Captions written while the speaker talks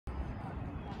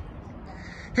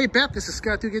Hey Beth, this is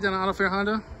Scott Duguay down at Auto Fair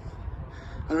Honda.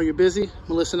 I know you're busy.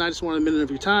 Melissa and I just want a minute of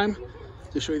your time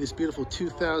to show you this beautiful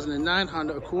 2009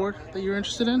 Honda Accord that you're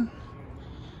interested in.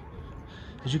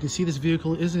 As you can see, this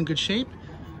vehicle is in good shape.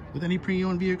 With any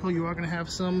pre-owned vehicle, you are going to have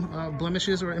some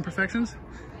blemishes or imperfections.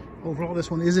 Overall, this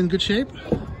one is in good shape.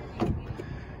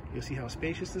 You'll see how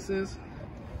spacious this is.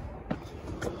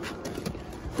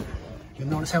 You'll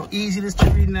notice how easy it is to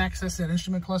read and access that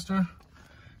instrument cluster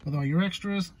with all your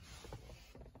extras.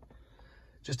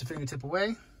 Just a fingertip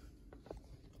away.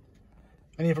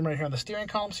 Many of them right here on the steering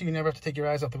column, so you never have to take your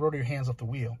eyes off the road or your hands off the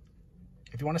wheel.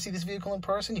 If you want to see this vehicle in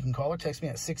person, you can call or text me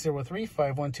at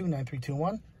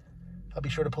 603-512-9321. I'll be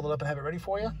sure to pull it up and have it ready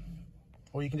for you.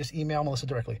 Or you can just email Melissa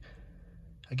directly.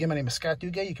 Again, my name is Scott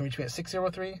Duguay. You can reach me at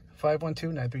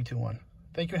 603-512-9321.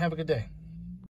 Thank you and have a good day.